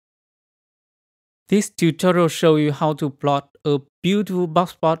This tutorial shows you how to plot a beautiful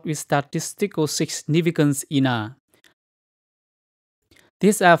box plot with statistical significance in R.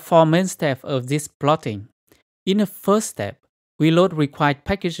 These are 4 main steps of this plotting. In the first step, we load required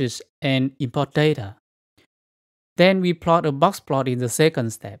packages and import data. Then we plot a box plot in the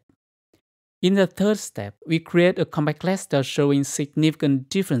second step. In the third step, we create a compact cluster showing significant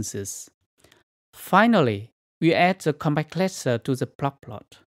differences. Finally, we add the compact cluster to the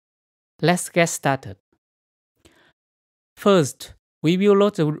plot. Let's get started. First, we will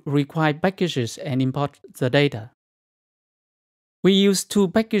load the required packages and import the data. We use 2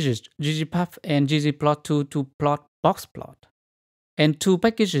 packages, ggpath and ggplot2 to plot Boxplot, and 2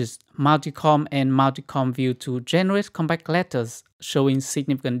 packages, multicom and multicom_view to generate compact letters showing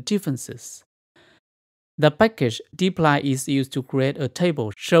significant differences. The package dplyr is used to create a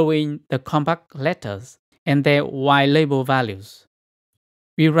table showing the compact letters and their 𝐻-label values.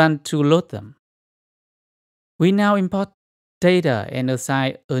 We run to load them. We now import data and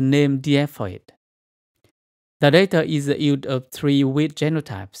assign a name df for it. The data is a yield of 3 with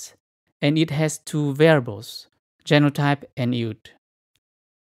genotypes, and it has 2 variables, genotype and yield.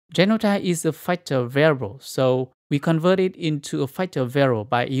 Genotype is a factor variable, so we convert it into a factor variable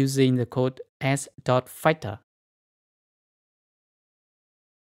by using the code s.factor.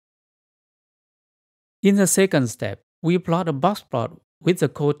 In the second step, we plot a box plot with the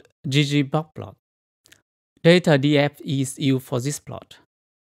code ggboxplot. Data df is used for this plot.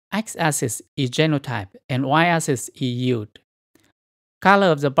 X-axis is genotype and y-axis is yield.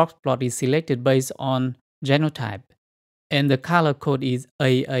 Color of the box plot is selected based on genotype, and the color code is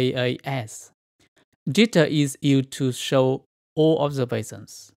AAAS. Jitter is used to show all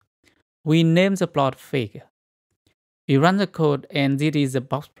observations. We name the plot fig. We run the code, and this is the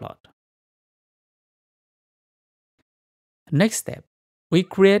box plot. Next step, we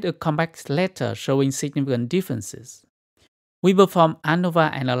create a compact letter showing significant differences. We perform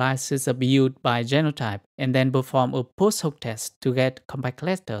ANOVA analysis of yield by genotype and then perform a post-hoc test to get compact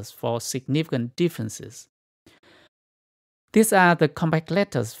letters for significant differences. These are the compact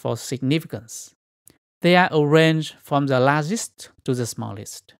letters for significance. They are arranged from the largest to the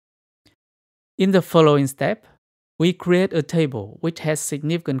smallest. In the following step, we create a table which has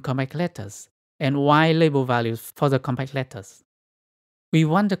significant compact letters and 𝐻-label values for the compact letters. We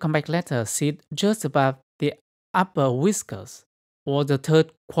want the compact letter sit just above the upper whiskers or the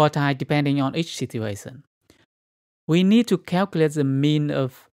third quartile depending on each situation. We need to calculate the mean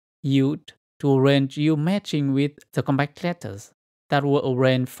of yield to arrange yield matching with the compact letters that were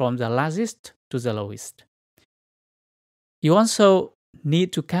arranged from the largest to the lowest. You also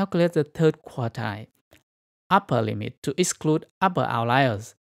need to calculate the third quartile upper limit to exclude upper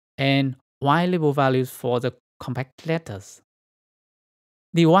outliers and 𝐻-label values for the compact letters.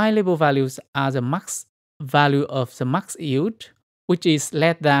 The 𝐻-label values are the max value of the max yield, which is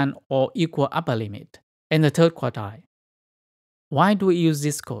less than or equal upper limit, and the third quartile. Why do we use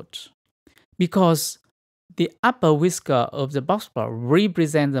this code? Because the upper whisker of the box plot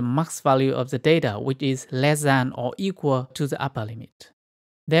represents the max value of the data, which is less than or equal to the upper limit.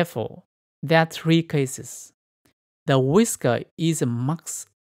 Therefore, there are 3 cases. The whisker is the max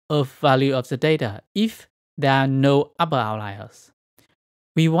of value of the data if there are no upper outliers.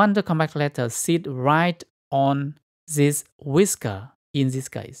 We want the compact letter sit right on this whisker in this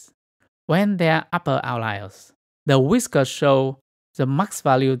case. When there are upper outliers, the whisker shows the max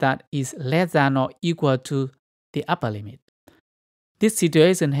value that is less than or equal to the upper limit. This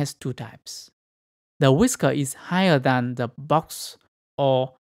situation has 2 types. The whisker is higher than the box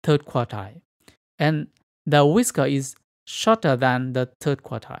or third quartile, and the whisker is shorter than the third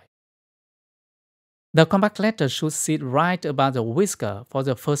quartile. The compact letter should sit right above the whisker for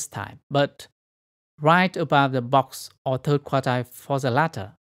the first type, but right above the box or third quartile for the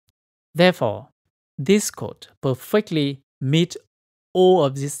latter. Therefore, this code perfectly meets all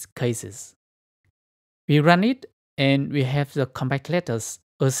of these cases. We run it, and we have the compact letters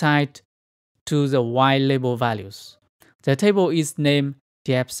assigned to the 𝐻-label values. The table is named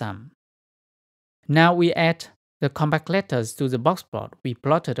𝗙𝗏𝗏. Now we add the compact letters to the box plot we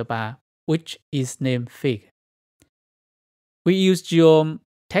plotted above, which is named fig. We use geom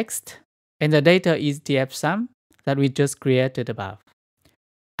text, and the data is 𝗙𝗏𝗏 that we just created above.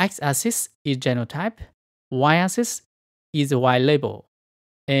 X-axis is genotype, y-axis is the 𝐻-label,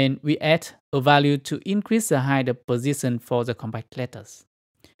 and we add a value to increase the height of position for the compact letters.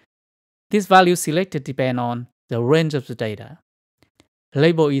 This value selected depends on the range of the data.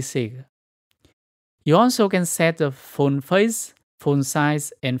 Label is sig. You also can set the font face, font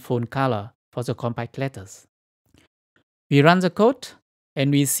size, and font color for the compact letters. We run the code,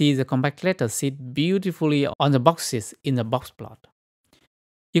 and we see the compact letters sit beautifully on the boxes in the Boxplot.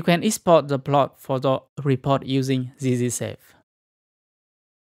 You can export the plot for the report using 𝐷𝐷𝐴𝐵.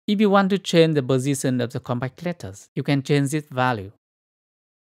 If you want to change the position of the compact letters, you can change this value.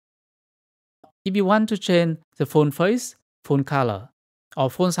 If you want to change the font face, font color, or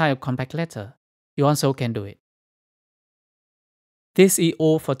font size of compact letter, you also can do it. This is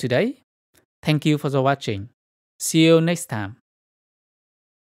all for today. Thank you for watching. See you next time.